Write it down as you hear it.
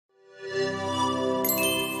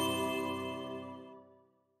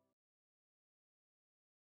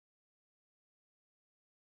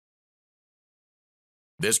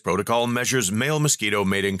This protocol measures male mosquito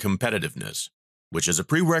mating competitiveness, which is a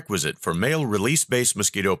prerequisite for male release-based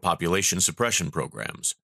mosquito population suppression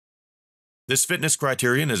programs. This fitness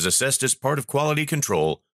criterion is assessed as part of quality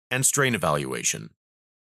control and strain evaluation.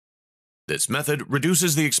 This method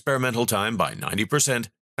reduces the experimental time by 90%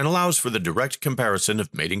 and allows for the direct comparison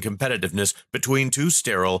of mating competitiveness between two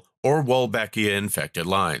sterile or Wolbachia-infected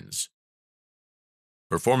lines.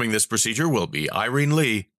 Performing this procedure will be Irene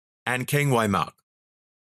Lee and Keng.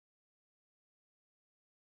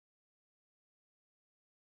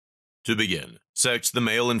 To begin, sex the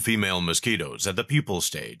male and female mosquitoes at the pupal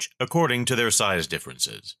stage according to their size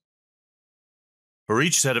differences. For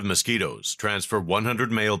each set of mosquitoes, transfer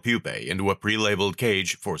 100 male pupae into a pre-labeled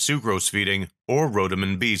cage for sucrose feeding or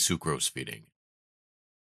Rhodamine B sucrose feeding.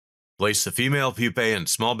 Place the female pupae in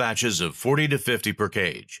small batches of 40 to 50 per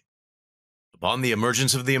cage. Upon the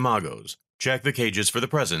emergence of the imagos, check the cages for the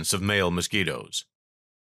presence of male mosquitoes.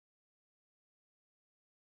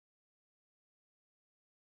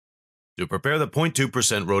 To prepare the 0.2%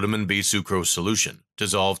 Rhodamine B sucrose solution,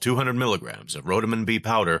 dissolve 200 mg of Rhodamine B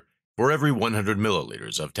powder for every 100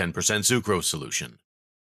 milliliters of 10% sucrose solution.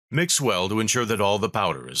 Mix well to ensure that all the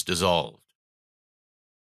powder is dissolved.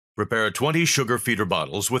 Prepare 20 sugar feeder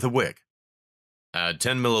bottles with a wick. Add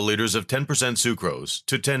 10 milliliters of 10% sucrose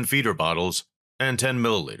to 10 feeder bottles and 10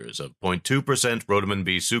 milliliters of 0.2% Rhodamine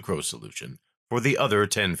B sucrose solution for the other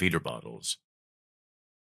 10 feeder bottles.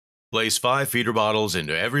 Place 5 feeder bottles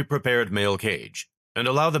into every prepared male cage and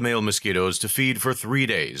allow the male mosquitoes to feed for 3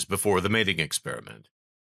 days before the mating experiment.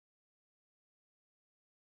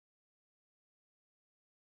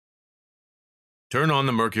 Turn on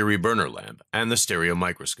the mercury burner lamp and the stereo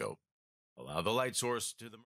microscope. Allow the light source to the